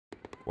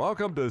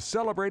Welcome to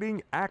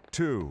Celebrating Act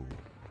Two.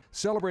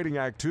 Celebrating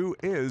Act Two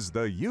is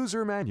the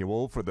user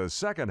manual for the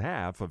second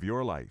half of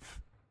your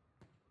life.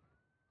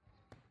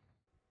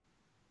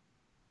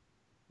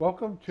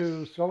 Welcome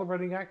to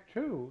Celebrating Act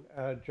Two.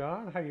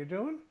 John, how you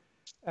doing?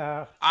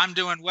 I'm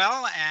doing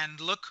well,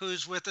 and look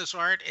who's with us,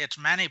 Art. It's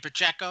Manny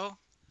Pacheco.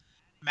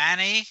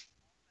 Manny,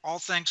 all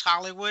things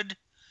Hollywood.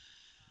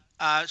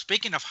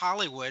 Speaking of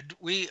Hollywood,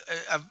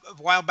 a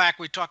while back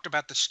we talked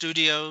about the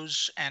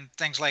studios and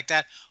things like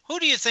that. Who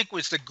do you think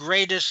was the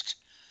greatest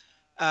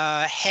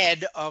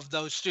head of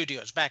those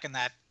studios back in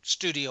that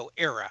studio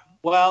era?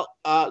 Well,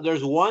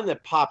 there's one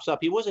that pops up.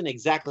 He wasn't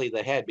exactly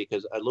the head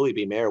because Louis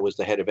B. Mayer was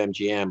the head of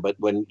MGM. But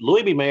when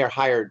Louis B. Mayer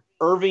hired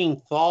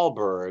Irving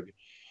Thalberg,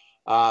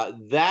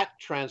 that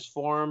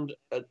transformed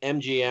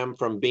MGM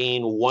from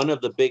being one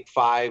of the big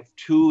five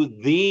to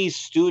the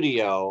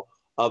studio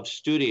of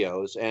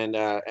studios. And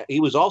he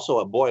was also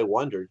a boy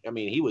wonder. I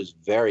mean, he was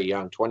very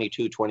young,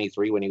 22,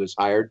 23 when he was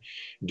hired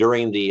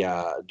during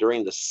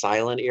the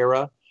silent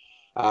era.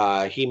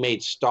 He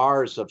made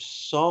stars of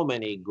so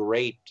many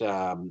great,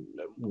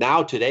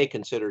 now today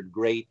considered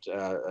great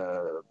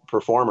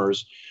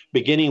performers,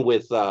 beginning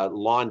with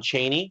Lon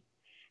Chaney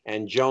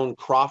and Joan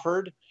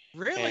Crawford.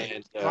 Really?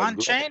 And Lon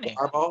Chaney.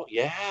 Garbo.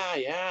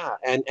 Yeah.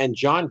 And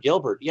John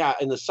Gilbert. Yeah.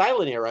 In the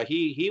silent era,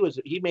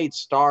 he made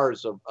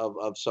stars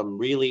of some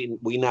really,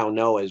 we now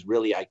know as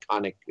really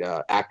iconic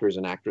actors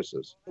and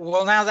actresses.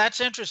 Well, now that's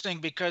interesting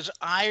because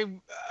I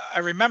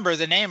remember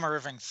the name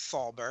Irving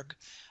Thalberg.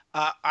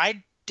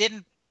 I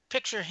didn't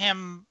picture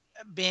him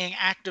being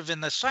active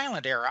in the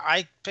silent era.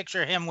 I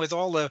picture him with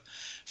all the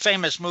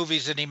famous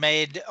movies that he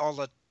made, all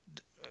the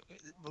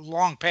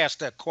long past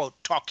the quote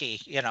talkie,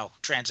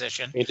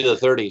 transition into the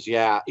 30s.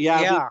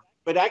 Yeah.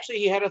 But actually,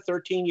 he had a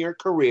 13-year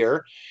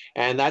career,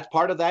 and that's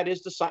part of that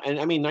is and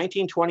I mean,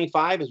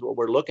 1925 is what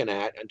we're looking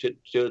at, and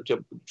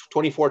to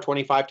 24,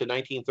 25 to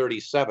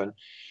 1937.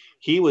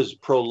 He was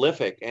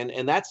prolific,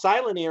 and that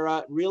silent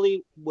era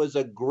really was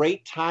a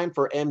great time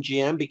for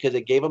MGM because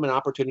it gave him an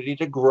opportunity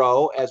to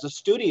grow as a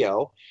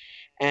studio,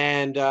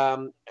 and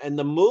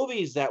the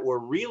movies that were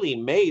really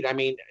made. I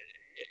mean,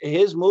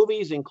 his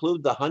movies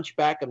include The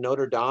Hunchback of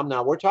Notre Dame.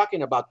 Now we're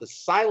talking about the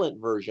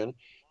silent version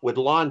with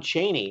Lon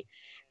Chaney,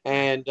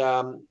 and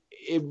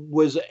it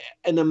was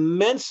an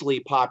immensely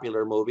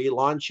popular movie.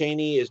 Lon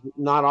Chaney is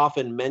not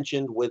often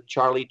mentioned with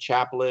Charlie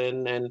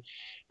Chaplin and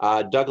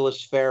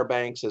Douglas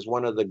Fairbanks as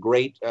one of the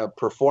great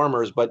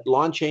performers, but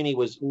Lon Chaney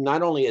was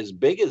not only as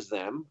big as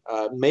them,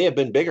 may have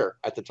been bigger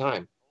at the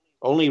time.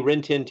 Only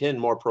Rin Tin Tin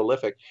more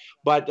prolific.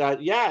 But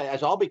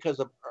it's all because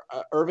of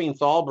Irving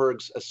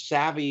Thalberg's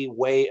savvy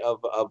way of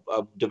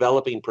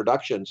developing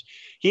productions.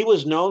 He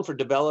was known for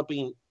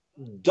developing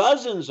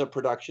dozens of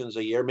productions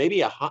a year, maybe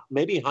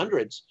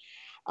hundreds.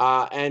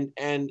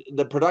 And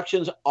the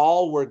productions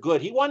all were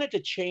good. He wanted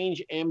to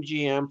change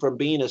MGM from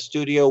being a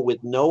studio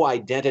with no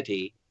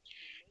identity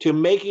to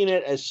making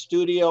it a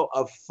studio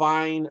of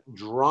fine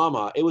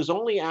drama. It was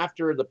only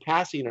after the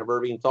passing of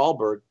Irving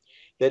Thalberg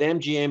that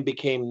MGM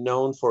became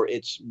known for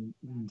its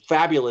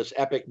fabulous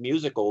epic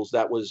musicals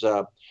that was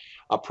a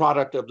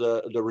product of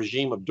the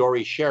regime of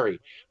Dori Sherry.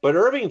 But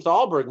Irving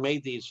Thalberg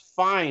made these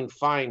fine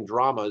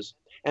dramas.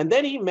 And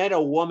then he met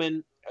a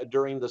woman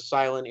during the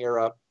silent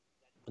era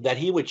that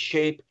he would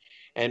shape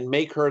and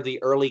make her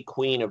the early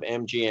queen of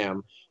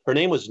MGM. Her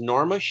name was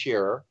Norma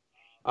Shearer,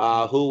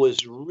 who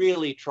was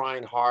really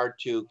trying hard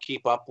to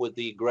keep up with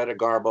the Greta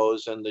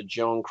Garbos and the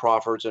Joan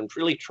Crawfords and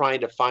really trying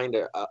to find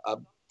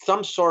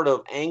some sort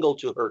of angle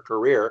to her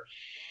career.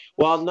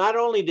 Well, not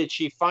only did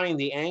she find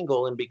the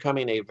angle in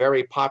becoming a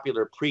very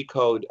popular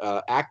pre-code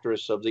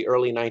actress of the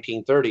early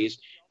 1930s,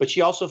 but she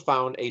also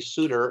found a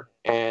suitor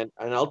and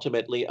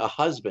ultimately a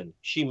husband.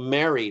 She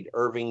married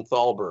Irving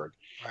Thalberg.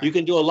 Right. You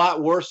can do a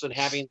lot worse than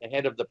having the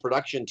head of the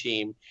production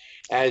team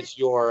as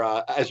your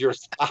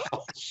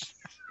spouse.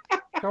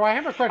 So I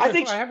have a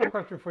question. I have a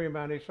question for you,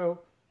 Manny. So,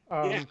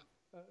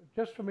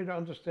 just for me to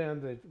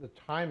understand the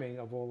timing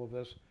of all of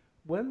this,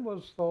 when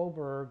was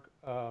Thalberg?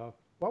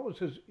 What was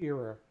his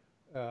era?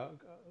 A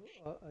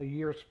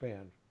year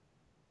span.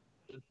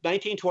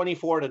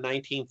 1924 to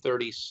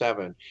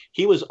 1937.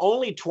 He was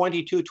only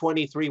 22,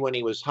 23 when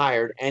he was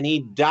hired, and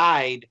he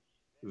died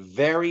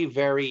very,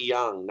 very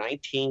young,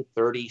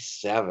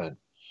 1937.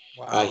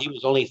 Wow.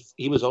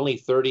 He was only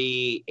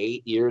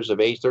 38 years of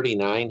age,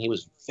 39. He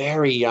was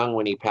very young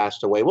when he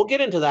passed away. We'll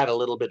get into that a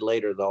little bit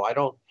later, though. I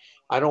don't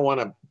want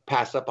to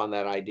pass up on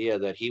that idea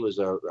that he was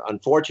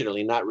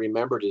unfortunately not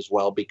remembered as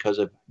well because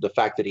of the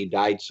fact that he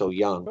died so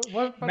young. But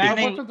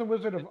wasn't The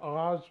Wizard of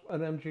Oz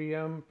an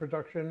MGM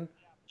production?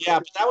 Yeah,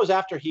 but that was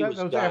after he was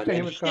done. After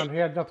he was gone. He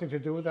had nothing to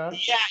do with that?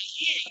 Yeah,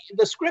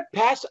 the script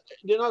passed,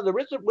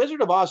 the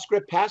Wizard of Oz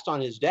script passed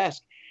on his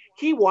desk.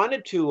 He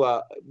wanted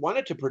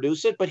to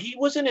produce it, but he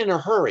wasn't in a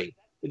hurry.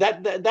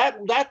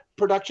 That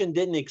production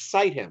didn't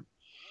excite him.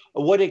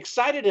 What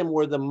excited him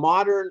were the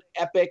modern,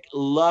 epic,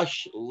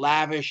 lush,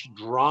 lavish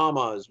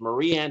dramas.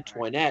 Marie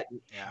Antoinette.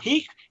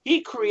 Yeah.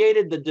 He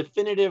created the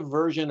definitive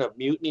version of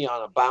Mutiny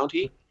on a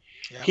Bounty,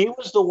 Yep. He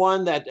was the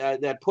one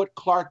that put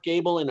Clark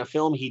Gable in a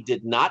film he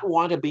did not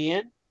want to be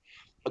in.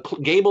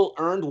 Gable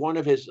earned one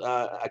of his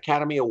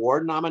Academy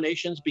Award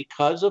nominations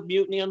because of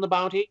Mutiny on the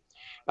Bounty.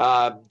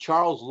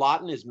 Charles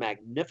Laughton is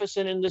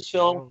magnificent in this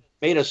film,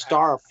 made a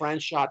star of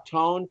Franchot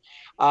Tone.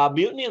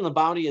 Mutiny on the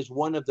Bounty is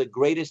one of the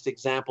greatest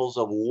examples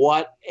of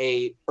what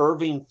a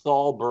Irving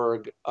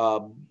Thalberg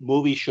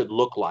movie should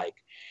look like.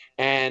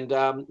 And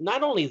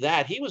not only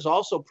that, he was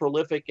also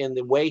prolific in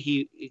the way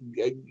he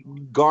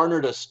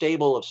garnered a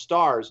stable of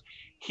stars.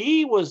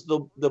 He was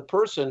the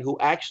person who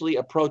actually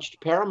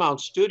approached Paramount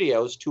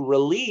Studios to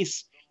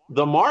release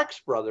the Marx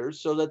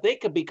Brothers so that they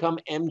could become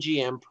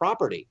MGM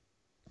property.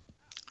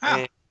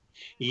 Huh.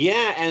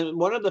 And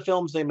one of the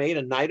films they made,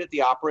 A Night at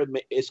the Opera,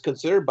 is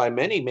considered by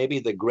many maybe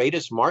the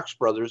greatest Marx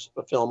Brothers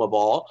film of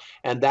all,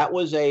 and that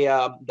was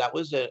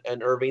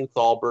an Irving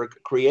Thalberg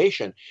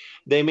creation.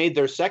 They made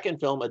their second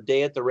film, A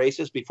Day at the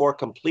Races. Before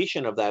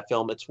completion of that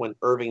film, it's when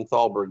Irving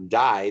Thalberg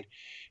died.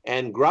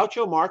 And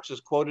Groucho Marx is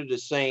quoted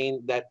as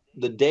saying that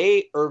the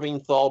day Irving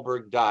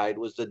Thalberg died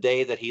was the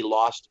day that he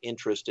lost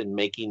interest in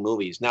making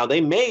movies. Now, they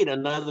made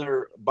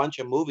another bunch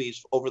of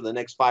movies over the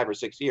next 5 or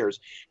 6 years,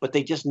 but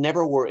they just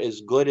never were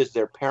as good as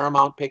their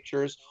Paramount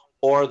pictures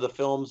or the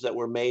films that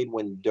were made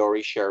when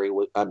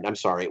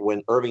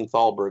when Irving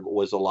Thalberg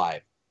was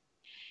alive.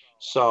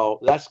 So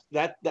that's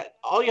that.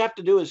 All you have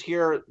to do is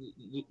hear,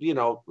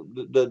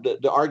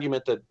 the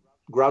argument that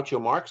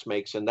Groucho Marx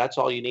makes, and that's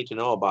all you need to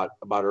know about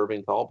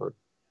Irving Thalberg.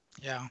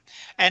 Yeah.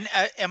 And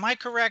am I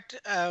correct,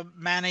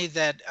 Manny,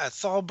 that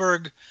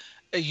Thalberg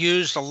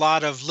used a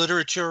lot of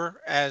literature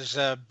as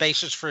a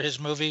basis for his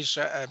movies?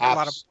 A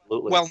lot of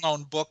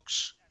well-known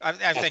books.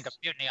 I think of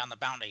Mutiny on the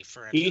Bounty,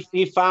 for instance.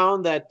 He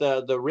found that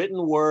the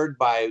written word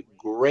by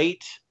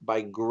great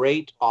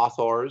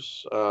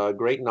authors,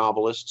 great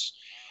novelists,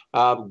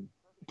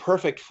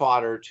 perfect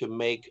fodder to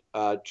make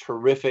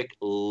terrific,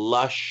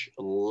 lush,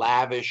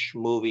 lavish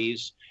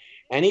movies.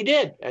 And he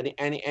did,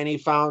 and he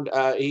found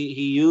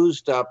he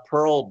used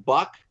Pearl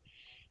Buck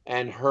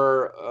and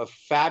her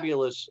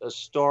fabulous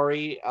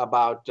story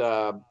about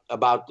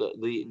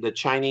the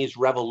Chinese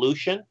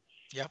Revolution.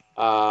 Yep.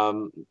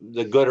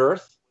 The Good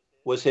Earth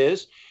was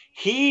his.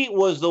 He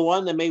was the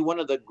one that made one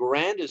of the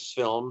grandest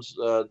films,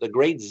 The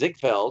Great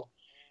Ziegfeld,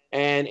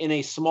 and in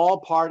a small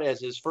part as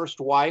his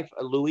first wife,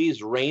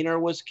 Louise Rayner,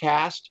 was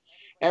cast.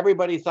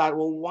 Everybody thought,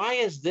 well, why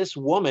is this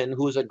woman,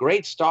 who's a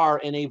great star,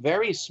 in a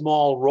very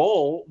small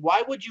role?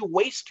 Why would you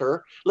waste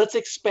her? Let's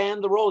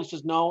expand the role. He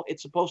says, no,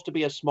 it's supposed to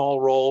be a small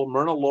role.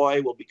 Myrna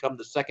Loy will become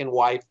the second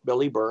wife,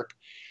 Billy Burke.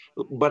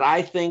 But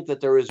I think that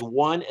there is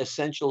one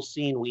essential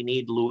scene we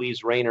need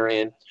Louise Rayner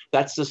in.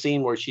 That's the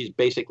scene where she's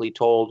basically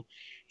told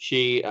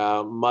she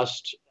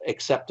must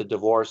accept a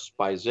divorce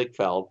by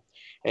Ziegfeld.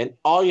 And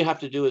all you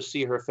have to do is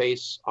see her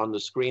face on the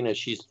screen as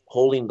she's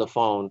holding the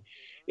phone.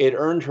 It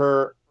earned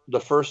her the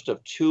first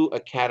of 2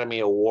 Academy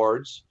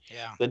Awards.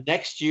 Yeah. The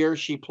next year,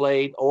 she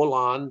played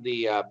Olan,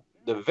 the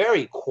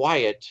very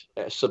quiet,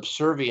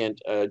 subservient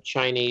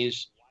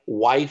Chinese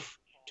wife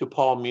to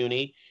Paul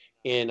Muni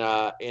in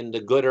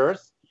The Good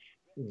Earth.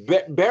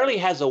 Barely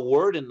has a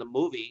word in the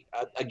movie.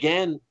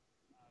 Again,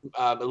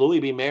 Louis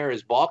B. Mayer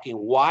is balking.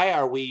 Why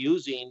are we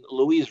using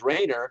Louise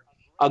Rayner,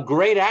 a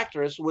great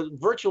actress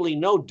with virtually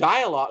no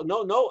dialogue,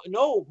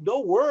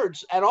 no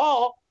words at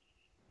all?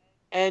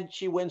 And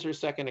she wins her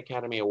second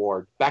Academy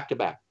Award back to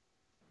back.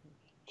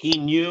 He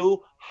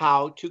knew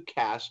how to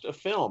cast a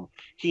film.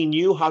 He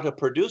knew how to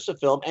produce a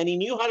film, and he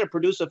knew how to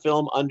produce a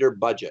film under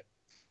budget.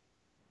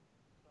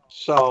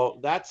 So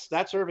that's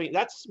Irving.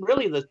 That's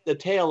really the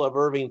tale of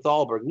Irving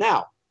Thalberg.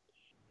 Now,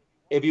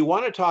 if you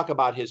want to talk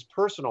about his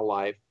personal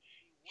life,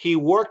 he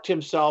worked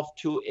himself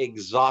to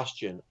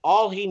exhaustion.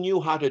 All he knew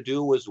how to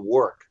do was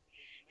work.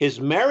 His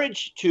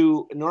marriage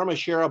to Norma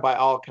Shera, by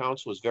all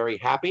accounts, was very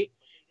happy.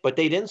 But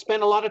they didn't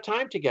spend a lot of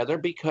time together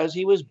because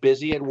he was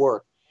busy at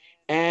work.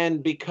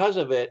 And because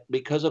of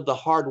the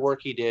hard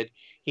work he did,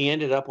 he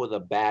ended up with a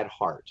bad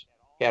heart.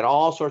 He had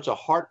all sorts of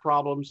heart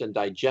problems and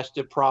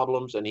digestive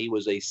problems, and he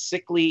was a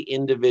sickly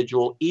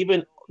individual,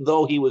 even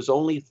though he was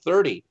only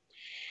 30.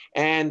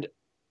 And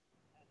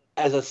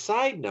as a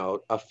side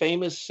note, a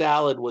famous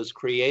salad was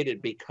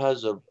created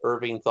because of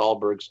Irving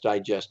Thalberg's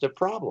digestive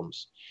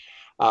problems.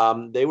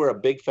 They were a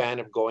big fan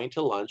of going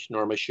to lunch,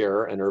 Norma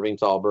Shearer and Irving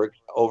Thalberg,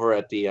 over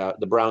at the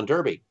Brown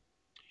Derby.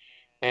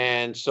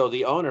 And so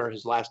the owner,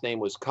 his last name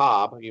was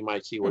Cobb. You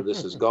might see where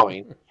this is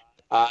going.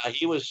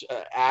 He was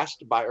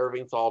asked by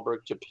Irving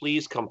Thalberg to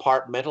please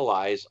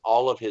compartmentalize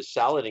all of his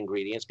salad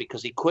ingredients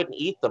because he couldn't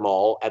eat them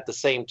all at the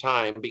same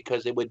time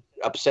because it would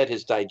upset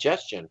his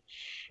digestion.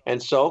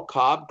 And so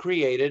Cobb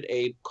created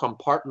a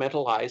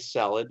compartmentalized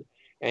salad.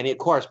 And of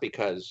course,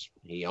 because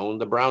he owned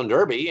the Brown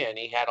Derby and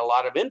he had a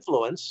lot of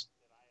influence.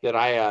 Did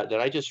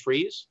I just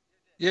freeze?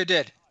 You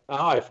did.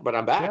 Oh, but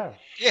I'm back.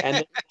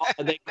 Yeah.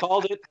 And they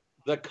called it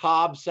the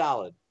Cobb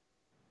salad.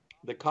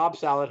 The Cobb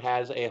salad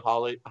has a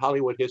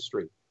Hollywood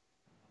history.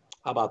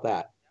 How about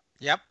that?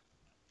 Yep.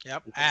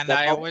 And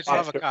I always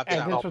love a Cobb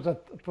salad. And this was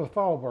for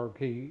Thalberg.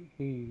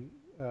 He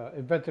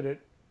invented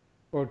it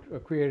or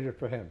created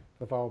for him,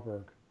 for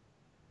Thalberg.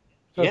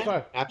 So Yeah, it's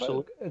like,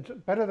 absolutely. it's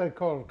better than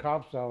calling it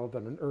Cobb salad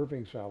than an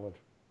Irving salad.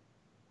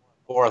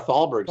 Or a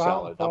Thalberg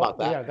salad. How about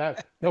that? Yeah,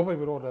 that nobody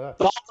would order that.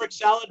 Thalberg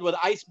salad with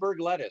iceberg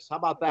lettuce. How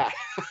about that?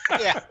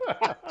 Yeah.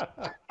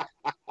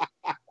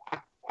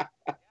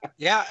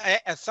 Yeah,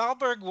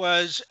 Thalberg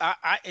was,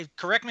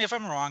 correct me if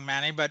I'm wrong,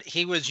 Manny, but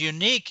he was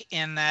unique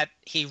in that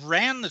he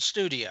ran the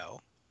studio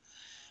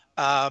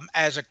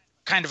as a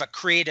kind of a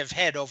creative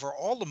head over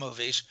all the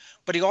movies,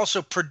 but he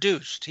also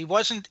produced. He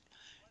wasn't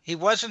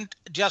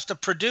just a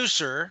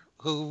producer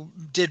who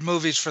did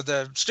movies for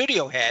the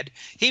studio head.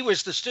 He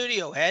was the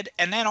studio head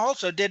and then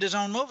also did his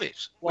own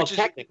movies, Well, which is,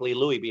 technically,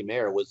 Louis B.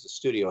 Mayer was the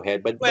studio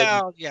head, but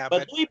well, yeah,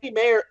 but Louis B.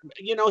 Mayer,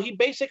 he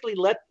basically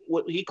let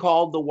what he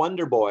called the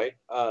Wonder Boy,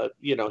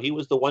 he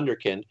was the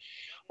Wonderkind,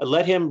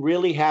 let him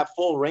really have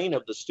full reign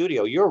of the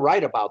studio. You're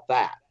right about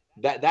that.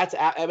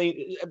 I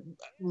mean,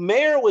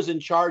 Mayer was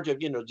in charge of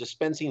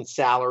dispensing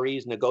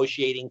salaries,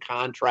 negotiating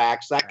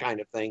contracts, that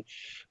kind of thing.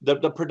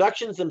 The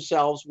productions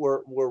themselves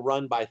were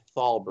run by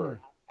Thalberg.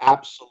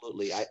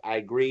 Absolutely, I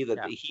agree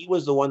that he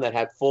was the one that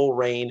had full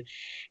reign.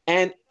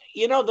 And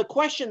the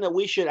question that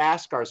we should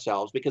ask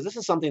ourselves, because this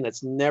is something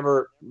that's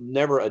never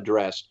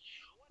addressed: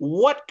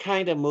 what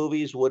kind of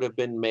movies would have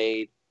been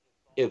made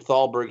if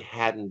Thalberg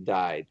hadn't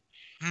died?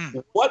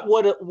 What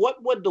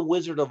would the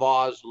Wizard of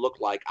Oz look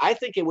like? I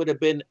think it would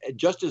have been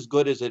just as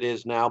good as it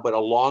is now, but a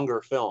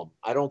longer film.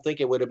 I don't think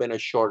it would have been a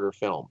shorter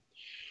film.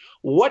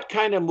 What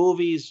kind of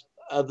movies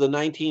of the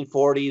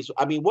 1940s?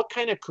 I mean, what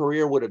kind of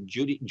career would have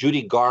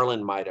Judy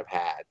Garland might have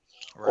had?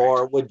 Right.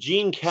 Or would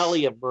Gene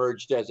Kelly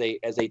emerged as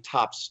a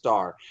top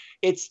star?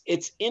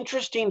 It's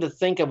interesting to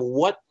think of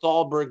what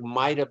Thalberg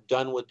might have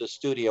done with the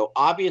studio.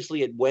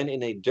 Obviously, it went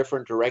in a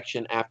different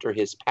direction after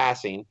his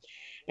passing,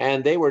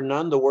 and they were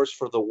none the worse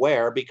for the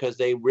wear, because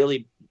they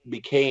really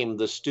became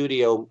the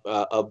studio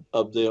of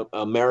the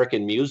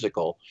American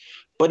musical.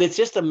 But it's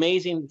just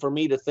amazing for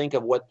me to think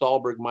of what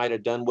Thalberg might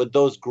have done with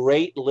those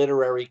great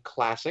literary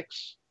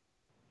classics.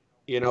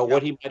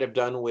 What he might have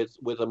done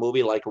with a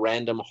movie like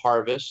Random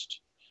Harvest.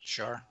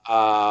 Sure.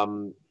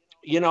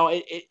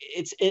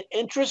 It's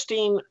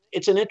interesting.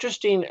 It's an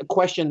interesting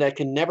question that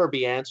can never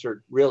be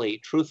answered really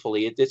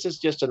truthfully. This is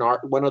just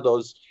one of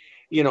those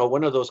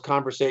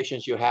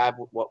conversations you have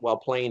while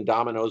playing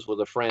dominoes with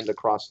a friend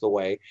across the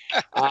way.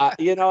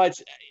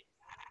 It's,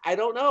 I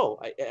don't know.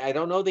 I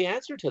don't know the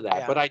answer to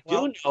that, but I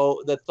do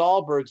know that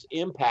Thalberg's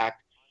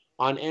impact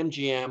on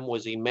MGM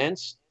was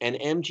immense, and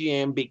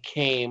MGM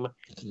became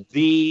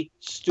the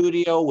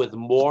studio with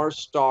more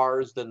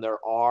stars than there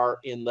are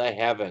in the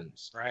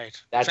heavens. Right.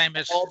 That's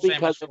all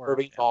because of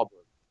Irving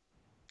Thalberg.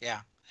 Yeah.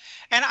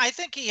 And I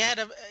think he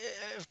had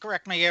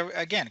correct me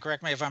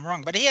if I'm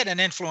wrong, but he had an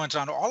influence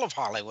on all of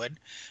Hollywood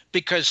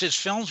because his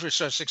films were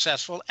so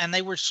successful, and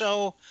they were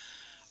so,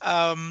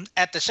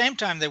 at the same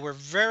time, they were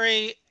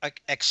very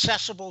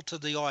accessible to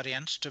the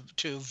audience,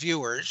 to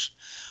viewers,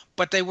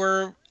 but they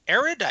were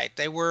erudite.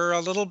 They were a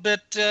little bit,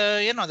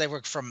 they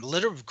were from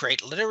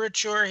great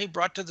literature he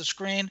brought to the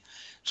screen.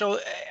 So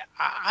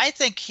I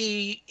think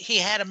he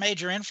had a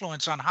major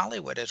influence on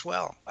Hollywood as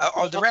well,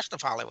 or the rest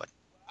of Hollywood.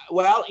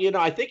 Well,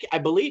 I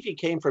believe he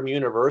came from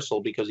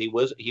Universal, because he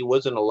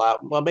wasn't allowed.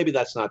 Well, maybe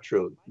that's not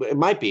true. It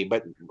might be,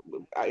 but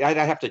I'd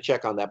have to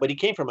check on that. But he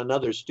came from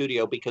another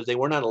studio because they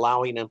were not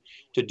allowing him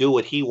to do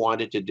what he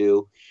wanted to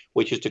do,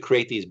 which is to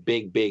create these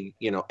big,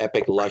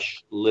 epic,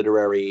 lush,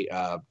 literary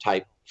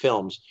type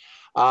films.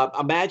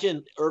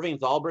 Imagine Irving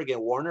Thalberg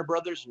and Warner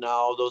Brothers.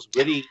 No, those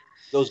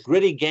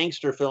gritty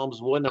gangster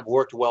films wouldn't have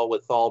worked well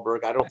with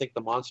Thalberg. I don't think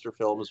the monster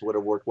films would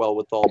have worked well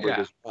with Thalberg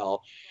as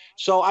well.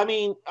 So, I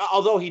mean,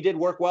 although he did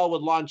work well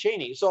with Lon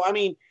Chaney. So, I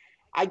mean,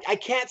 I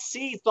can't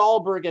see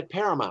Thalberg at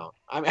Paramount,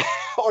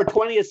 or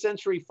 20th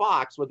Century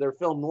Fox with their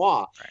film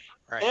noir.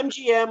 Right.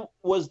 MGM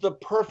was the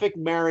perfect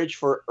marriage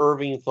for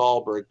Irving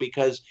Thalberg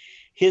because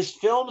his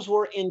films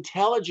were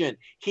intelligent.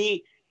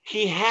 He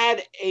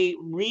had a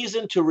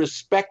reason to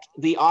respect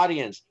the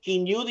audience.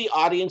 He knew the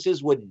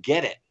audiences would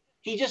get it.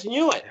 He just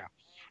knew it. Yeah.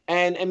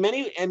 And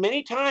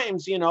many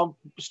times,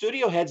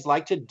 studio heads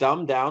like to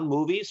dumb down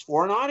movies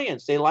for an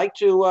audience. They like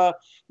to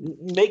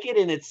make it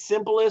in its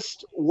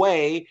simplest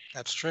way.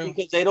 That's true.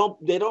 Because they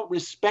don't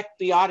respect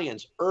the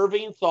audience.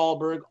 Irving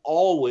Thalberg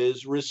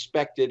always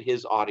respected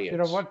his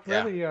audience. What's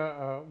really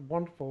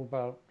wonderful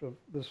about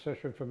this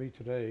session for me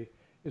today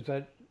is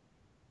that,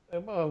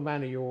 well,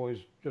 Manny, you always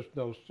just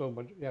know so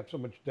much. You have so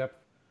much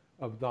depth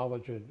of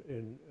knowledge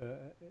in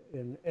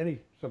any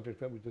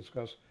subject that we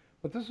discuss.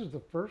 But this is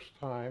the first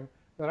time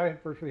that I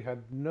virtually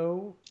had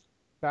no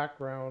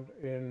background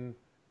in,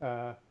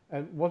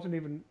 and wasn't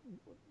even,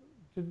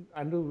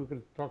 I knew we were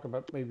going to talk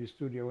about maybe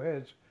studio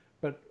heads,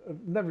 but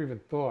never even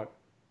thought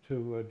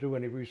to do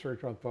any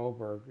research on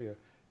Thalberg,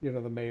 the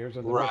Mayers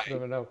and the rest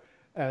of them. Know.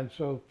 And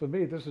so for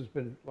me, this has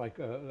been like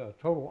a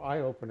total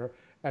eye-opener.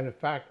 And in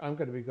fact, I'm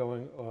going to be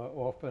going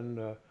off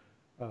and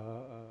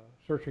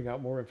searching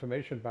out more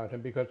information about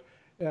him, because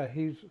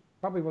he's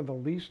probably one of the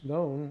least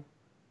known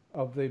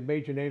of the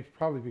major names,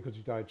 probably because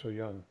he died so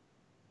young.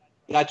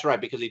 That's right,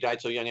 because he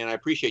died so young, and I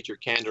appreciate your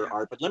candor,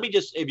 Art. But let me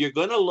just, if you're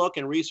going to look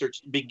and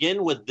research,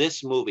 begin with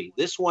this movie,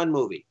 this one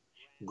movie,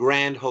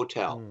 Grand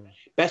Hotel.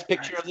 Best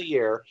Picture of the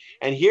year.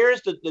 And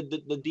here's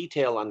the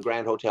detail on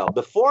Grand Hotel.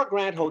 Before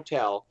Grand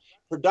Hotel,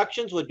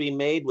 productions would be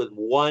made with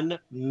one,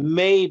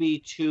 maybe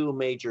two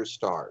major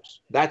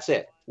stars. That's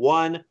it.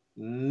 One,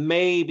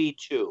 maybe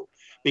two,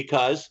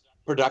 because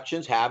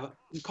productions have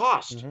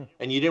cost,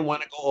 and you didn't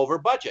want to go over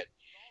budget.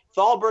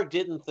 Thalberg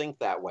didn't think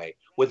that way.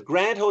 With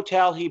Grand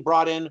Hotel, he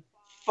brought in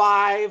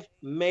 5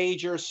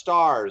 major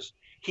stars.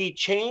 He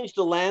changed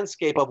the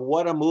landscape of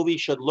what a movie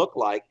should look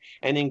like.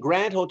 And in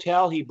Grand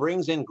Hotel, he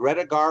brings in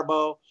Greta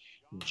Garbo,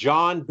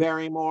 John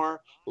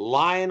Barrymore,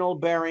 Lionel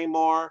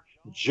Barrymore,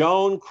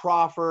 Joan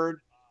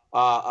Crawford,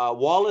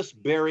 Wallace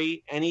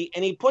Beery, and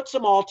he puts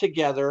them all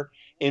together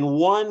in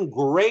one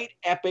great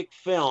epic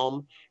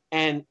film.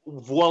 And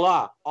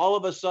voila, all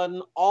of a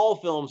sudden, all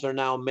films are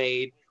now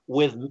made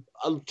with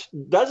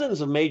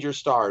dozens of major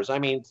stars. I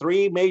mean,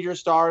 3 major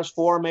stars,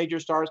 4 major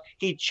stars.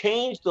 He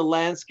changed the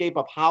landscape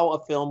of how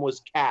a film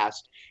was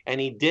cast, and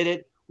he did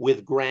it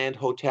with Grand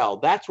Hotel.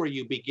 That's where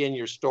you begin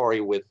your story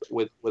with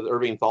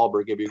Irving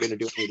Thalberg, if you're going to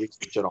do any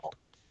research at all.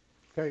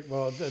 Okay,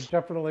 well,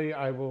 definitely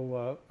I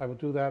will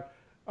do that.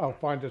 I'll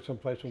find it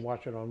someplace and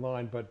watch it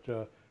online. But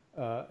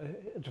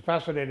it's a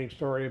fascinating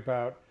story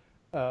about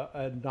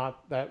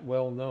not that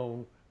well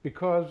known,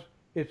 because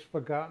it's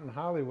forgotten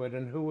Hollywood,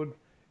 and who would,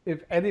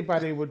 if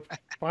anybody would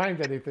find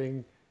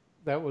anything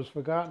that was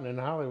forgotten in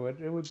Hollywood,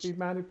 it would be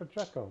Manny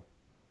Pacheco.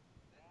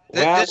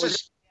 Well,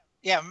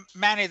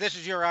 Manny, this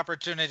is your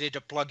opportunity to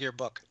plug your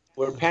book.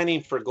 We're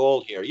penning for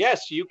gold here.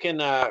 Yes, you can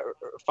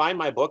find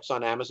my books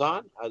on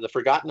Amazon, the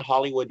Forgotten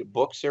Hollywood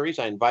book series.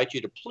 I invite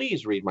you to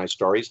please read my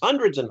stories,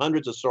 hundreds and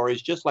hundreds of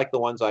stories, just like the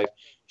ones I've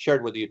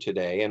shared with you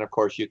today. And of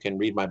course, you can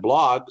read my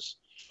blogs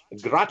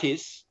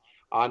gratis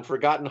on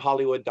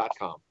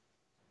ForgottenHollywood.com.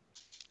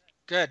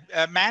 Good.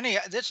 Manny,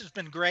 this has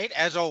been great,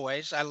 as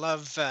always. I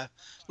love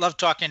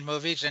talking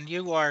movies, and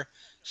you are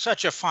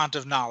such a font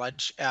of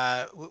knowledge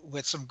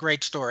with some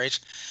great stories.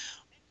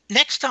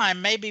 Next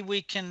time, maybe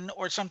we can,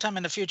 or sometime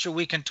in the future,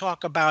 we can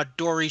talk about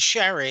Dory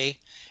Sherry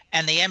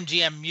and the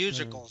MGM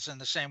musicals in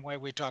the same way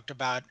we talked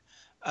about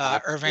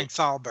Irving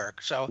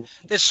Thalberg. So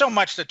there's so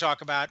much to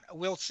talk about.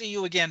 We'll see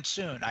you again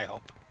soon, I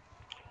hope.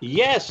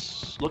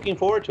 Yes, looking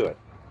forward to it.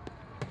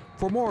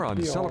 For more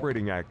on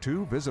Celebrating Act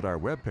Two, visit our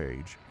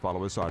webpage,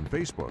 follow us on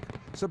Facebook,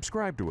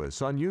 subscribe to us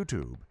on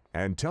YouTube,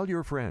 and tell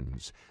your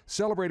friends.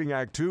 Celebrating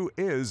Act Two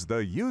is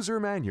the user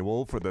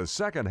manual for the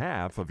second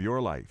half of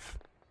your life.